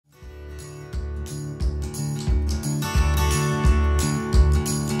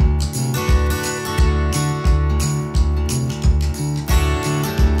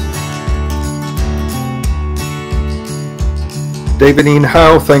David Ian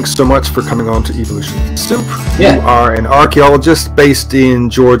Howe, thanks so much for coming on to Evolution Soup. Yeah. You are an archaeologist based in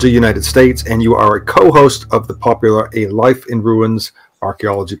Georgia, United States, and you are a co-host of the popular A Life in Ruins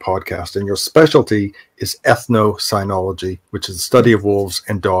archaeology podcast. And your specialty is ethnocynology, which is the study of wolves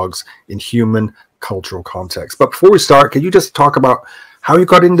and dogs in human cultural context. But before we start, can you just talk about how you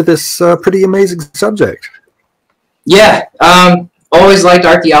got into this pretty amazing subject? Yeah. Always liked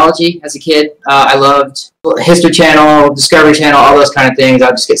archaeology as a kid. I loved History Channel, Discovery Channel, all those kind of things. I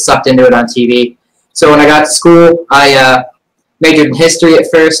would just get sucked into it on TV. So when I got to school, I majored in history at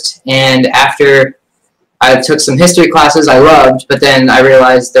first, and after I took some history classes I loved, but then I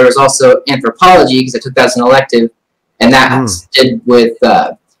realized there was also anthropology because I took that as an elective, and that did with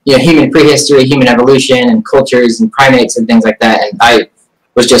human prehistory, human evolution, and cultures and primates and things like that, and I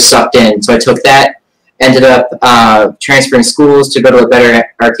was just sucked in. So I took that. Ended up transferring schools to go to a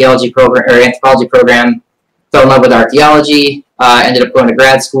better archaeology program or anthropology program. Fell in love with archaeology. Ended up going to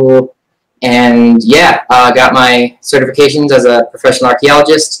grad school, and got my certifications as a professional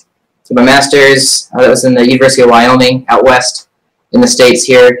archaeologist. Did my master's. That was in the University of Wyoming, out west in the States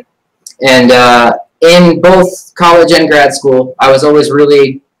here. And in both college and grad school, I was always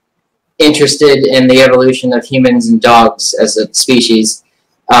really interested in the evolution of humans and dogs as a species.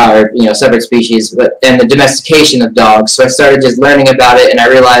 Separate species, and the domestication of dogs. So I started just learning about it, and I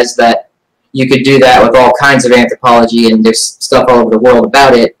realized that you could do that with all kinds of anthropology, and there's stuff all over the world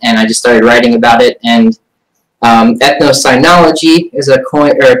about it, and I just started writing about it. And ethnocynology is a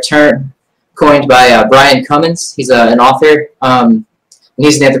term coined by Brian Cummins. He's an author, and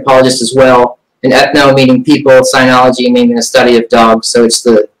he's an anthropologist as well. And ethno meaning people, cynology meaning the study of dogs. So it's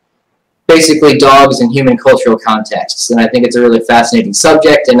basically dogs in human cultural contexts, and I think it's a really fascinating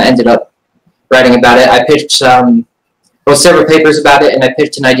subject, and I ended up writing about it. I pitched wrote several papers about it, and I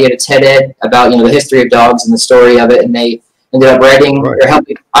pitched an idea to TED Ed about the history of dogs and the story of it, and they ended up writing or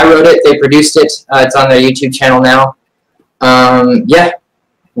helping. I wrote it, they produced it. It's on their YouTube channel now. And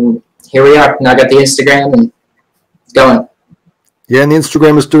here we are. Now I got the Instagram and it's going. Yeah, and the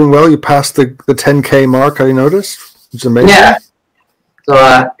Instagram is doing well. You passed the 10K mark, I noticed. It's amazing. Yeah.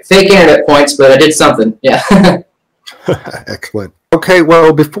 So, fake internet points, but I did something, yeah. Excellent. Okay,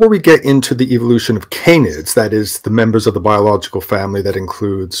 well, before we get into the evolution of canids, that is the members of the biological family that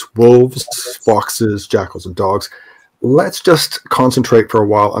includes wolves, foxes, jackals, and dogs, let's just concentrate for a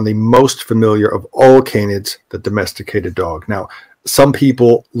while on the most familiar of all canids, the domesticated dog. Now, some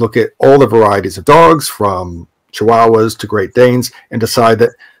people look at all the varieties of dogs, from Chihuahuas to Great Danes, and decide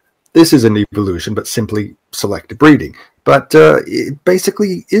that this is an evolution, but simply selective breeding. But it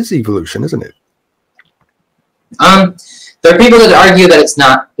basically is evolution, isn't it? There are people that argue that it's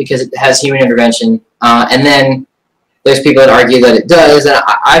not because it has human intervention, and then there's people that argue that it does, and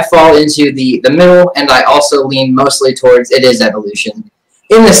I fall into the middle, and I also lean mostly towards it is evolution,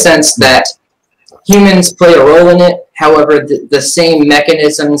 in the sense that humans play a role in it. However, the same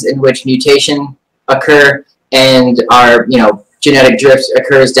mechanisms in which mutation occur and our genetic drift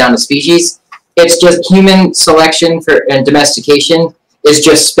occurs down to species. It's just human selection and domestication is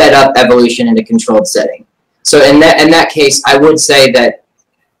just sped up evolution in a controlled setting. So in that case, I would say that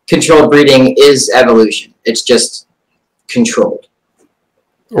controlled breeding is evolution. It's just controlled.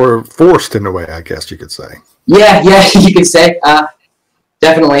 Or forced in a way, I guess you could say. Yeah, you could say.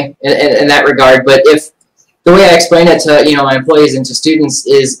 Definitely in that regard. But if the way I explain it to my employees and to students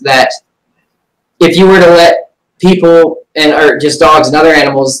is that if you were to let people or just dogs and other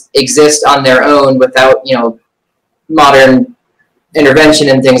animals exist on their own without modern intervention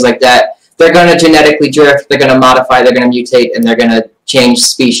and things like that, they're going to genetically drift, they're going to modify, they're going to mutate, and they're going to change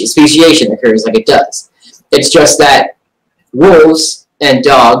species. Speciation occurs like it does. It's just that wolves and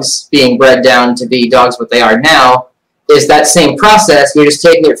dogs being bred down to be dogs what they are now is that same process. You're just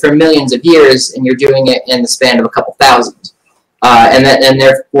taking it for millions of years, and you're doing it in the span of a couple thousand. And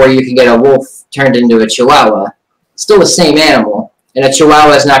therefore you can get a wolf turned into a Chihuahua. Still the same animal, and a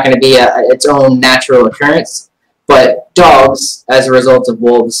Chihuahua is not going to be its own natural occurrence, but dogs, as a result of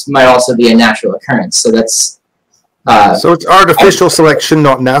wolves, might also be a natural occurrence. So that's... so it's artificial selection,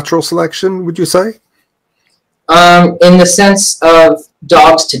 not natural selection, would you say? In the sense of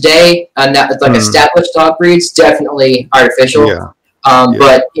dogs today, established dog breeds, definitely artificial. Yeah.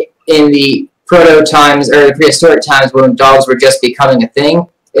 But in the proto-times, or the prehistoric times when dogs were just becoming a thing,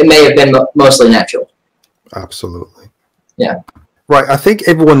 it may have been mostly natural. Absolutely. Yeah. Right. I think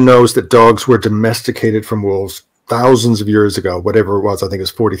everyone knows that dogs were domesticated from wolves thousands of years ago, whatever it was. I think it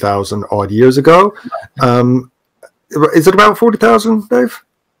was 40,000 odd years ago. Is it about 40,000, Dave?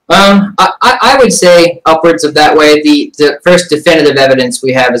 I would say upwards of that way. The first definitive evidence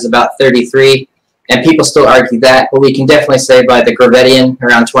we have is about 33, And people still argue that, but we can definitely say by the Gravettian,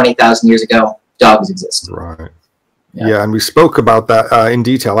 around 20,000 years ago, dogs exist. Right. Yeah, and we spoke about that in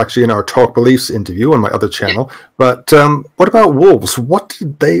detail, actually, in our Talk Beliefs interview on my other channel. But what about wolves? What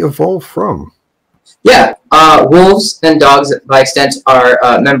did they evolve from? Yeah, wolves and dogs, by extent, are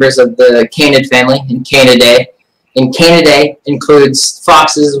members of the canid family, in Canidae. And Canidae includes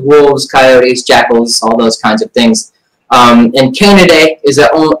foxes, wolves, coyotes, jackals, all those kinds of things. And Canidae is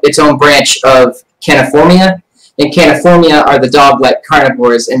its own branch of Caniformia. And Caniformia are the dog-like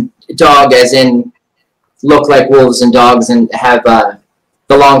carnivores, and dog as in look like wolves and dogs and have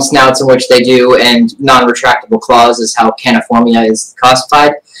the long snouts in which they do, and non-retractable claws is how Caniformia is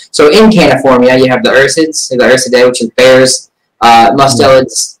classified. So in Caniformia, you have the ursids, the Ursidae, which is bears,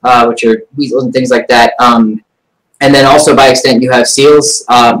 mustelids, which are weasels and things like that. And then also by extent, you have seals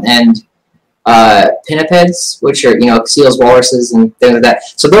and pinnipeds, which are, seals, walruses, and things like that.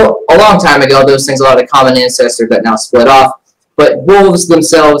 So a long time ago, those things all had a common ancestor that now split off. But wolves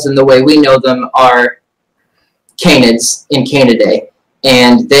themselves, in the way we know them, are canids in Canidae,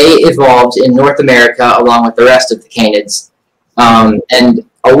 and they evolved in North America along with the rest of the canids. And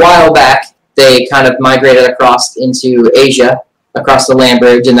a while back, they kind of migrated across into Asia, across the land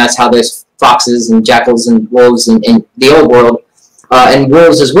bridge, and that's how there's foxes and jackals and wolves in the old world. And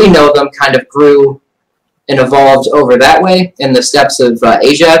wolves, as we know them, kind of grew and evolved over that way in the steppes of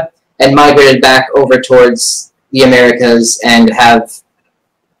Asia, and migrated back over towards the Americas and have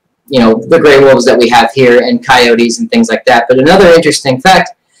the gray wolves that we have here and coyotes and things like that. But another interesting fact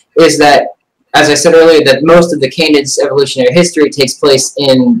is that, as I said earlier, that most of the canids' evolutionary history takes place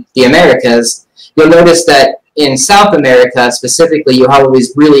in the Americas. You'll notice that in South America, specifically, you have all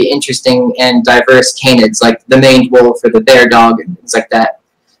these really interesting and diverse canids, like the maned wolf or the bear dog and things like that,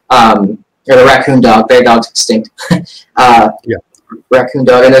 or the raccoon dog. Bear dog's extinct. Yeah. Raccoon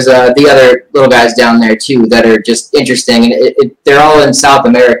dog, and there's the other little guys down there too that are just interesting, and they're all in South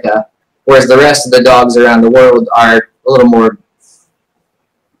America, whereas the rest of the dogs around the world are a little more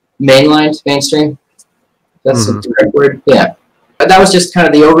mainstream. That's the correct word. Yeah, but that was just kind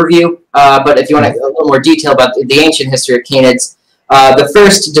of the overview. But if you want a little more detail about the ancient history of canids, the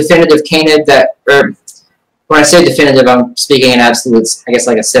first definitive canid or when I say definitive, I'm speaking in absolutes, I guess,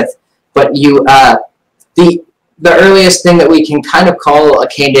 like a Sith. But the earliest thing that we can kind of call a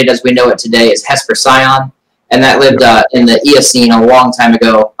canid as we know it today is Hesperocyon, and that lived in the Eocene a long time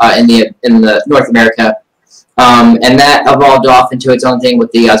ago in the North America, and that evolved off into its own thing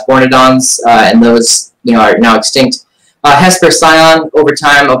with the Osbornodons, and those are now extinct. Hesperocyon over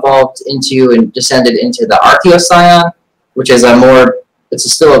time evolved into and descended into the Archaeocyon, which is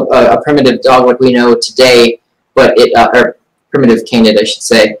it's still a primitive dog like we know today, but or primitive canid, I should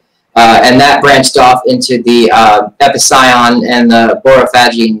say. And that branched off into the Epicyon and the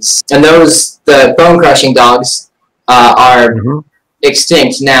Borophagenes. And the bone-crushing dogs, are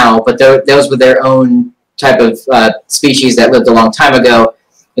extinct now, but those were their own type of species that lived a long time ago.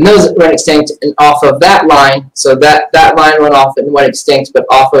 And those went extinct, and off of that line, so that line went off and went extinct, but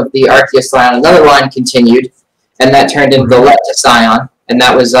off of the Archaeocyon, another line continued, and that turned into the Leptocyon, and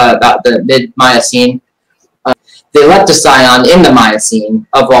that was about the mid-Miocene. The Leptocyon in the Miocene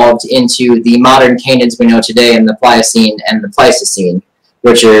evolved into the modern canids we know today in the Pliocene and the Pleistocene,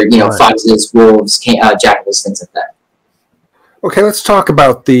 which are, foxes, wolves, jackals, things like that. Okay, let's talk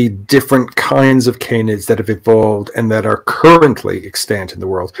about the different kinds of canids that have evolved and that are currently extant in the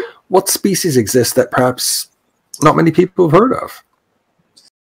world. What species exist that perhaps not many people have heard of?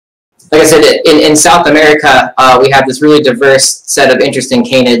 Like I said, in South America, we have this really diverse set of interesting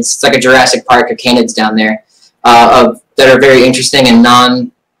canids. It's like a Jurassic Park of canids down there. That are very interesting and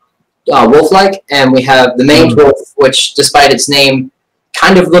non-wolf-like, and we have the maned wolf, which, despite its name,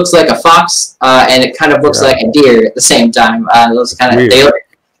 kind of looks like a fox, and it kind of looks like a deer at the same time. They look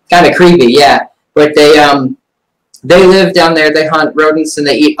kind of creepy, yeah. But they live down there. They hunt rodents and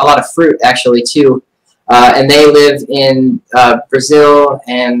they eat a lot of fruit, actually, too. And they live in Brazil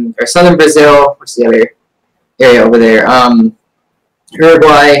or southern Brazil. What's the other area over there?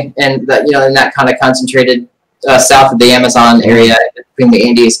 Uruguay, and that in that kind of concentrated. South of the Amazon area between the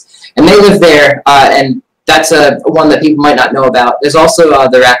Andes, and they live there, and that's one that people might not know about. There's also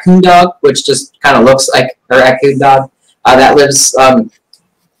the raccoon dog, which just kind of looks like a raccoon dog, that lives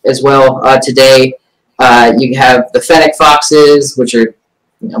as well today. You have the fennec foxes, which are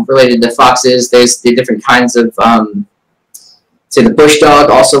related to foxes. There's the different kinds of, say the bush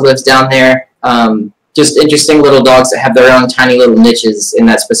dog also lives down there. Just interesting little dogs that have their own tiny little niches in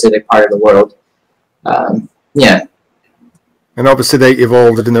that specific part of the world. Yeah. And obviously they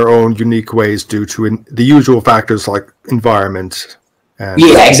evolved in their own unique ways due to the usual factors like environment And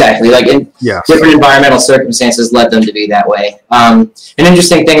yeah, exactly. Like in yes. different environmental circumstances led them to be that way. An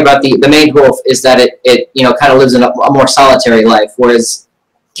interesting thing about the maned wolf is that it kind of lives in a more solitary life, whereas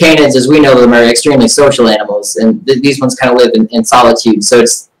canids, as we know them, are extremely social animals, and these ones kind of live in solitude. So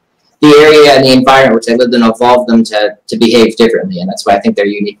it's the area and the environment which they lived in evolved them to behave differently, and that's why I think they're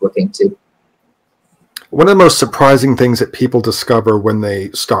unique looking too. One of the most surprising things that people discover when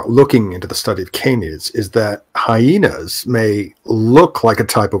they start looking into the study of canids is that hyenas may look like a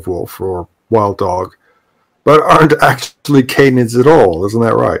type of wolf or wild dog, but aren't actually canids at all. Isn't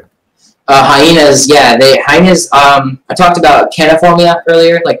that right? Hyenas, yeah, hyenas. I talked about caniformia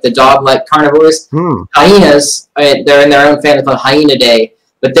earlier, like the dog-like carnivores. Hyenas, they're in their own family called Hyenidae,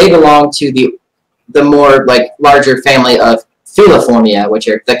 but they belong to the more like larger family of Feliformia, which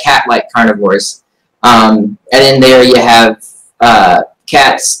are the cat-like carnivores. And in there you have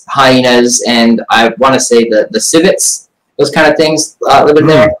cats, hyenas, and I want to say the civets, those kind of things live in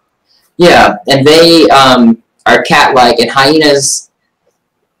there. Yeah, and they are cat-like, and hyenas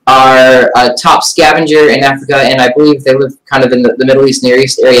are a top scavenger in Africa, and I believe they live kind of in the Middle East, Near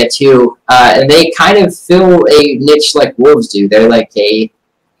East area too. And they kind of fill a niche like wolves do. They're like they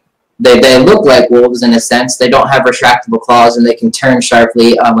look like wolves in a sense. They don't have retractable claws, and they can turn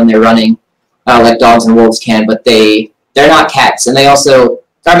sharply when they're running. Like dogs and wolves can, but they're not cats, and they're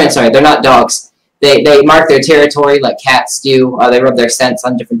not dogs. They mark their territory like cats do. They rub their scents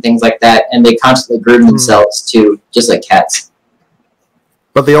on different things like that, and they constantly groom themselves too, just like cats.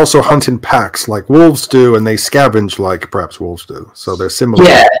 But they also hunt in packs like wolves do, and they scavenge like perhaps wolves do. So they're similar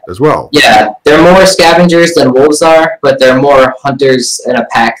as well. Yeah, they're more scavengers than wolves are, but they're more hunters in a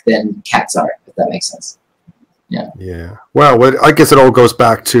pack than cats are, if that makes sense. Yeah. Well, I guess it all goes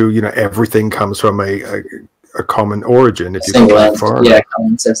back to everything comes from a common origin. If you go that far. Yeah,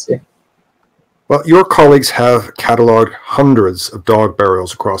 common ancestor. Well, your colleagues have cataloged hundreds of dog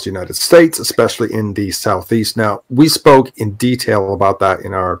burials across the United States, especially in the Southeast. Now, we spoke in detail about that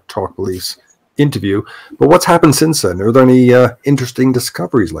in our Talk Police interview, but what's happened since then? Are there any interesting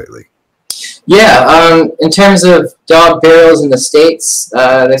discoveries lately? Yeah, in terms of dog burials in the States,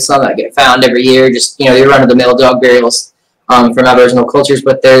 there's some that get found every year, just, your run-of-the-mill dog burials from Aboriginal cultures,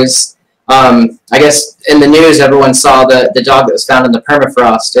 but there's, I guess, in the news, everyone saw the dog that was found in the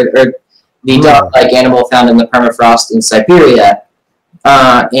permafrost, or the dog-like animal found in the permafrost in Siberia,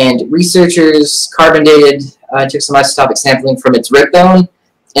 and researchers carbon dated, took some isotopic sampling from its rib bone,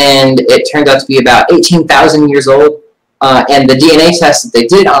 and it turned out to be about 18,000 years old, and the DNA tests that they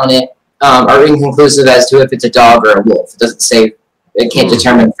did on it are inconclusive as to if it's a dog or a wolf. It doesn't say, it can't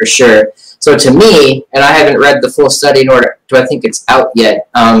determine for sure. So to me, and I haven't read the full study, nor do I think it's out yet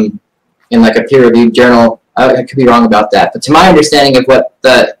in like a peer-reviewed journal. I could be wrong about that. But to my understanding of what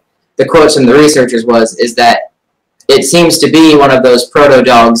the quotes from the researchers is that it seems to be one of those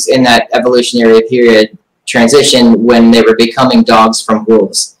proto-dogs in that evolutionary period transition when they were becoming dogs from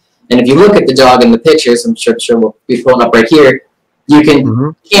wolves. And if you look at the dog in the pictures, I'm sure we'll be pulling up right here, you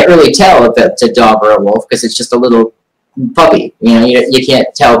can't really tell if it's a dog or a wolf because it's just a little puppy. You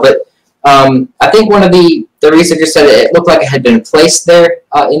can't tell. But I think one of the researchers said it looked like it had been placed there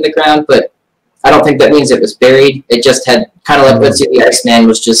in the ground, but I don't think that means it was buried. It just had kind of like, let's say the Iceman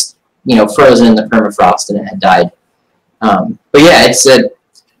was just frozen in the permafrost and it had died. But yeah, it's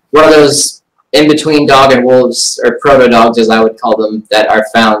one of those in-between dog and wolves, or proto-dogs as I would call them, that are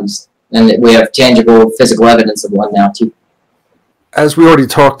found, and we have tangible physical evidence of one now too. As we already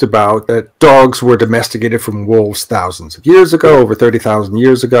talked about, that dogs were domesticated from wolves thousands of years ago, over 30,000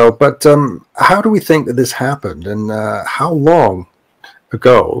 years ago. But how do we think that this happened, and how long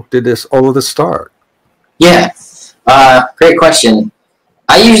ago did all of this start? Yeah, great question.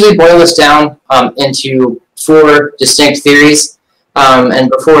 I usually boil this down into 4 distinct theories. And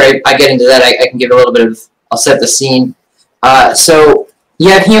before I get into that, I can give a little bit of, I'll set the scene. So you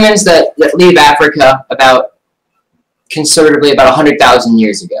have humans that leave Africa conservatively about 100,000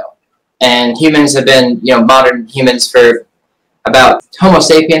 years ago. And humans have been, modern humans for about, Homo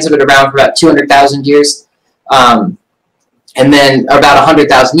sapiens have been around for about 200,000 years. And then about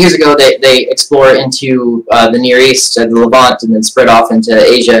 100,000 years ago, they explore into the Near East, the Levant, and then spread off into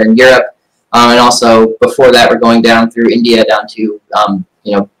Asia and Europe. And also, before that, we're going down through India, down to,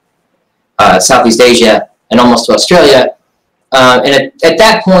 Southeast Asia, and almost to Australia. And at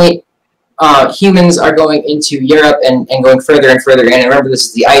that point, humans are going into Europe and going further and further in. And remember, this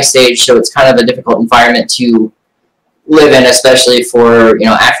is the Ice Age, so it's kind of a difficult environment to live in, especially for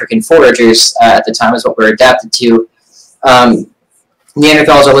African foragers at the time, is what we're adapted to.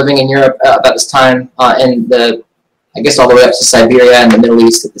 Neanderthals are living in Europe about this time, and I guess all the way up to Siberia and the Middle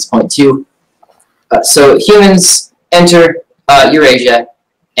East at this point too. So humans enter Eurasia,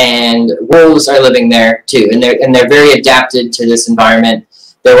 and wolves are living there too, and they're very adapted to this environment.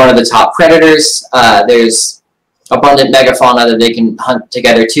 They're one of the top predators. There's abundant megafauna that they can hunt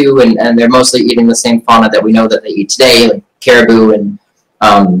together too, and they're mostly eating the same fauna that we know that they eat today, like caribou and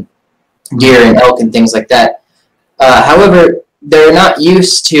deer and elk and things like that. However, they're not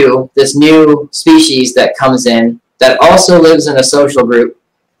used to this new species that comes in that also lives in a social group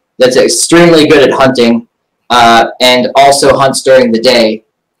that's extremely good at hunting, and also hunts during the day,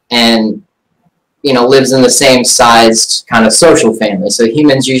 and lives in the same sized kind of social family. So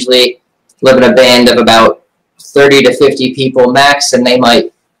humans usually live in a band of about 30 to 50 people max, and they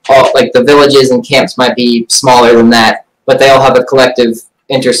might like the villages and camps might be smaller than that, but they all have a collective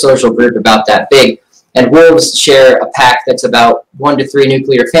intersocial group about that big. And wolves share a pack that's about 1 to 3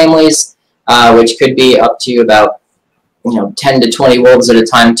 nuclear families, which could be up to about 10 to 20 wolves at a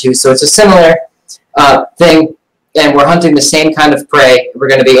time too. So it's a similar thing, and we're hunting the same kind of prey. We're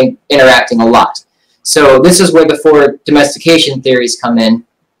going to be interacting a lot. So this is where the 4 domestication theories come in.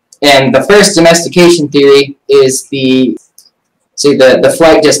 And the first domestication theory is the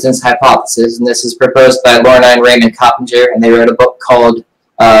flight distance hypothesis, and this is proposed by Lorna and Raymond Coppinger, and they wrote a book called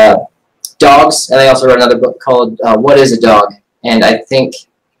Dogs, and they also wrote another book called What is a Dog? And I think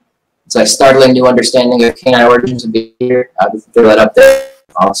it's a startling new understanding of canine origins of behavior. I'll throw that up there.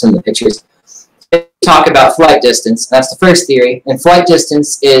 I'll send the pictures. They talk about flight distance. That's the first theory, and flight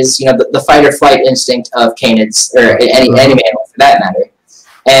distance is the fight or flight instinct of canids, or any mammal for that matter.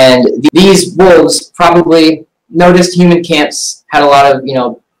 And these wolves probably noticed human camps had a lot of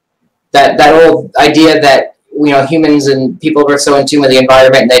that old idea that humans and people were so in tune with the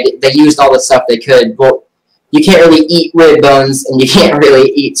environment, and they used all the stuff they could. Well, you can't really eat rib bones, and you can't really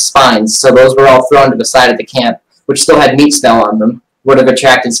eat spines, so those were all thrown to the side of the camp, which still had meat smell on them, would have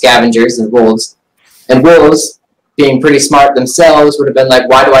attracted scavengers and wolves. And wolves, being pretty smart themselves, would have been like,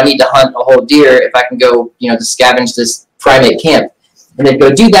 why do I need to hunt a whole deer if I can go, to scavenge this primate camp? And they'd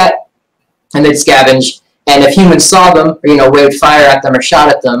go do that, and they'd scavenge, and if humans saw them, or waved fire at them or shot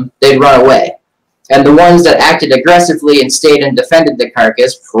at them, they'd run away. And the ones that acted aggressively and stayed and defended the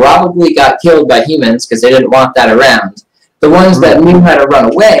carcass probably got killed by humans because they didn't want that around. The ones that knew how to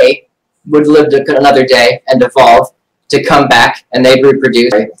run away would live to another day and evolve to come back, and they'd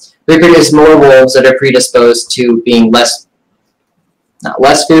reproduce more wolves that are predisposed to being not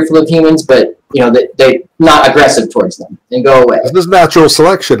less fearful of humans, but they're not aggressive towards them and go away. This is natural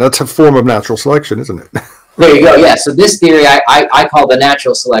selection. That's a form of natural selection, isn't it? There you go. Yeah. So this theory I call the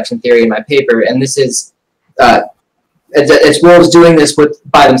natural selection theory in my paper, and this is it's wolves doing this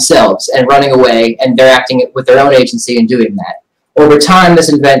by themselves and running away, and they're acting with their own agency and doing that. Over time, this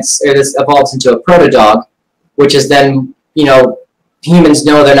evolves into a proto-dog, which is then humans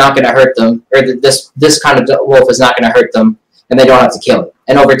know they're not going to hurt them, or this kind of wolf is not going to hurt them, and they don't have to kill it.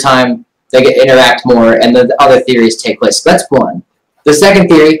 And over time, they interact more, and the other theories take place. So that's one. The second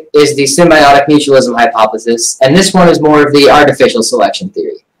theory is the symbiotic mutualism hypothesis, and this one is more of the artificial selection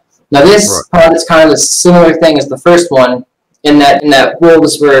theory. Now this part is kind of a similar thing as the first one, in that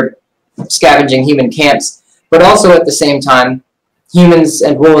wolves were scavenging human camps, but also at the same time, humans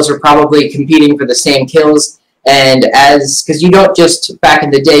and wolves were probably competing for the same kills, and because you don't just, back in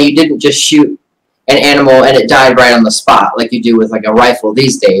the day, you didn't just shoot an animal and it died right on the spot like you do with like a rifle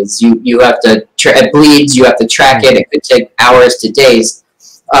these days. You have to it bleeds, you have to track it. It could take hours to days,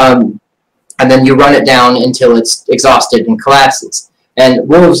 and then you run it down until it's exhausted and collapses. And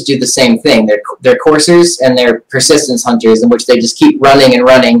wolves do the same thing. They're coursers and they're persistence hunters, in which they just keep running and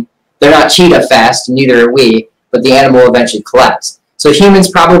running. They're not cheetah fast, neither are we, but the animal will eventually collapse. So humans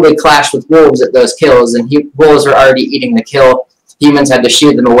probably clashed with wolves at those kills, and wolves are already eating the kill. Humans had to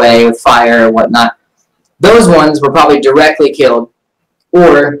shoot them away with fire or whatnot. Those ones were probably directly killed,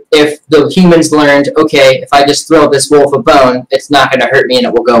 or if the humans learned, okay, if I just throw this wolf a bone, it's not going to hurt me and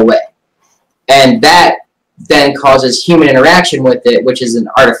it will go away. And that then causes human interaction with it, which is an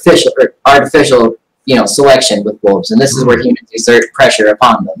artificial selection with wolves. And this is where humans exert pressure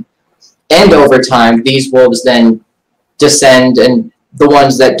upon them. And over time, these wolves then descend, and the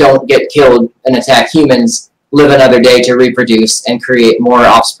ones that don't get killed and attack humans live another day to reproduce and create more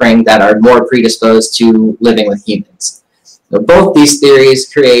offspring that are more predisposed to living with humans. So both these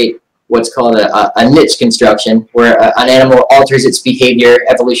theories create what's called a niche construction, where an animal alters its behavior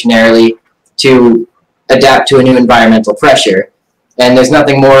evolutionarily to adapt to a new environmental pressure. And there's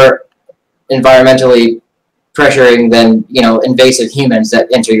nothing more environmentally pressuring than invasive humans that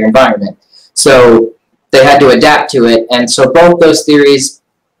enter your environment. So they had to adapt to it, and so both those theories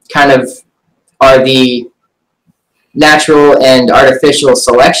kind of are the natural and artificial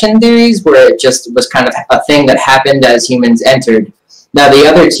selection theories, where it just was kind of a thing that happened as humans entered. Now, the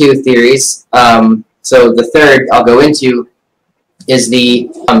other two theories, so the third I'll go into, is the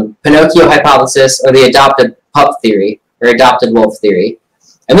Pinocchio hypothesis, or the adopted pup theory, or adopted wolf theory.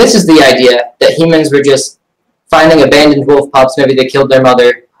 And this is the idea that humans were just finding abandoned wolf pups. Maybe they killed their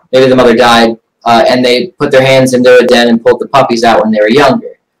mother, maybe the mother died, and they put their hands into a den and pulled the puppies out when they were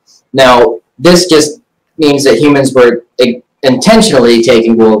younger. Now, this just means that humans were intentionally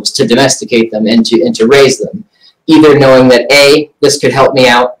taking wolves to domesticate them and to raise them, either knowing that A, this could help me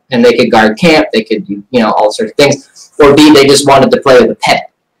out, and they could guard camp, they could do, all sorts of things, or B, they just wanted to play with a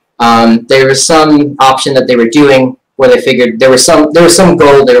pet. There was some option that they were doing where they figured there was some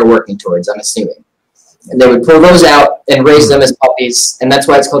goal they were working towards, I'm assuming. And they would pull those out and raise them as puppies, and that's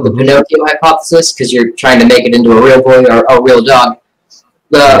why it's called the Pinocchio hypothesis, because you're trying to make it into a real boy or a real dog.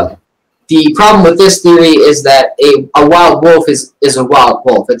 The problem with this theory is that a wild wolf is a wild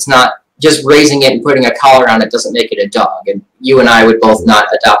wolf. It's not just raising it and putting a collar on it doesn't make it a dog. And you and I would both not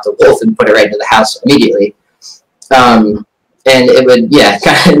adopt a wolf and put it right into the house immediately. And it would,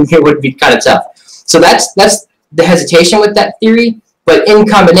 it would be kind of tough. So that's the hesitation with that theory. But in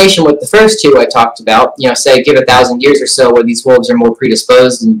combination with the first two I talked about, say give 1,000 years or so where these wolves are more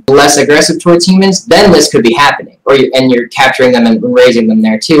predisposed and less aggressive towards humans, then this could be happening. And you're capturing them and raising them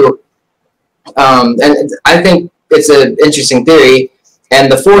there too. And I think it's an interesting theory.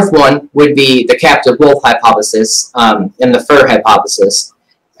 And the fourth one would be the captive wolf hypothesis and the fur hypothesis,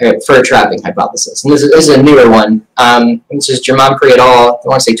 or fur trapping hypothesis. And this is a newer one. This is Germain-Prix et al., I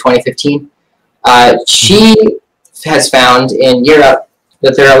want to say 2015. She has found in Europe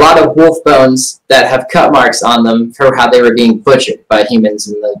that there are a lot of wolf bones that have cut marks on them for how they were being butchered by humans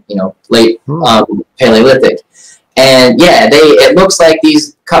in the late Paleolithic. And yeah, it looks like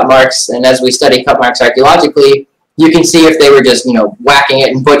these cut marks, and as we study cut marks archaeologically, you can see if they were just whacking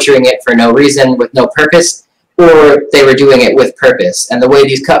it and butchering it for no reason with no purpose, or they were doing it with purpose. And the way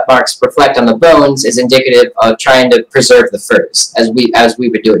these cut marks reflect on the bones is indicative of trying to preserve the furs, as we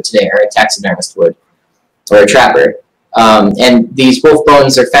would do it today, or a taxidermist would, or a trapper. And these wolf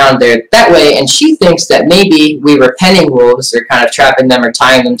bones are found there that way, and she thinks that maybe we were penning wolves, or kind of trapping them or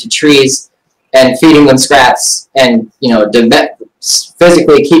tying them to trees and feeding them scraps and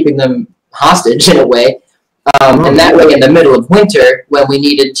physically keeping them hostage in a way. And that way, in the middle of winter, when we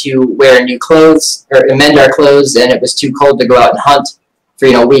needed to wear new clothes or amend our clothes, and it was too cold to go out and hunt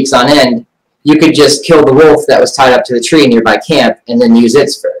for weeks on end, you could just kill the wolf that was tied up to the tree nearby camp and then use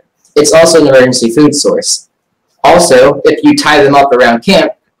its fur. It's also an emergency food source. Also, if you tie them up around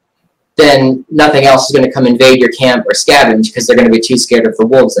camp, then nothing else is going to come invade your camp or scavenge because they're going to be too scared of the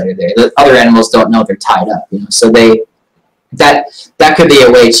wolves that are there. The other animals don't know they're tied up, so that could be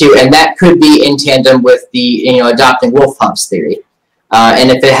a way too, and that could be in tandem with the adopting wolf pups theory. And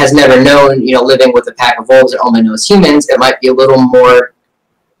if it has never known living with a pack of wolves, it only knows humans, it might be a little more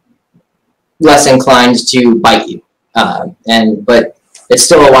less inclined to bite you. But it's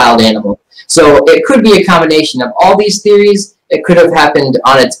still a wild animal. So it could be a combination of all these theories. It could have happened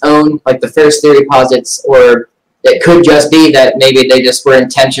on its own, like the first theory posits, or it could just be that maybe they just were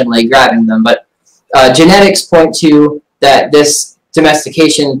intentionally grabbing them. But genetics point to that this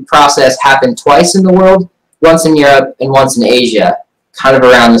domestication process happened twice in the world, once in Europe and once in Asia, kind of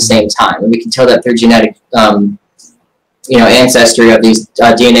around the same time. And we can tell that through genetic ancestry of these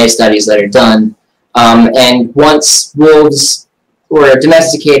DNA studies that are done. And once wolves were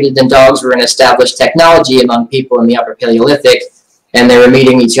domesticated and dogs were an established technology among people in the Upper Paleolithic, and they were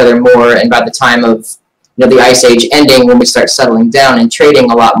meeting each other more, and by the time of the Ice Age ending, when we start settling down and trading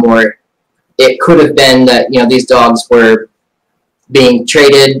a lot more, it could have been that these dogs were being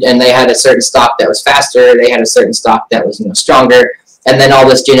traded, and they had a certain stock that was faster, they had a certain stock that was stronger, and then all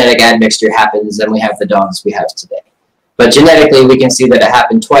this genetic admixture happens, and we have the dogs we have today. But genetically, we can see that it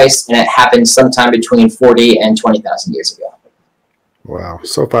happened twice, and it happened sometime between 40 and 20,000 years ago. Wow,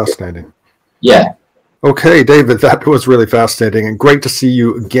 so fascinating. Yeah. Okay, David, that was really fascinating and great to see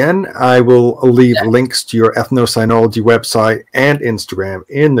you again. I will leave links to your ethnocynology website and Instagram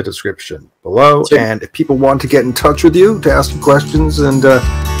in the description below. Sure. And if people want to get in touch with you to ask you questions and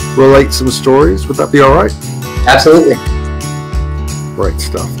relate some stories, would that be all right? Absolutely. Great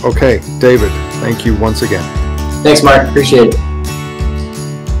stuff. Okay, David, thank you once again. Thanks, Mark. Appreciate it.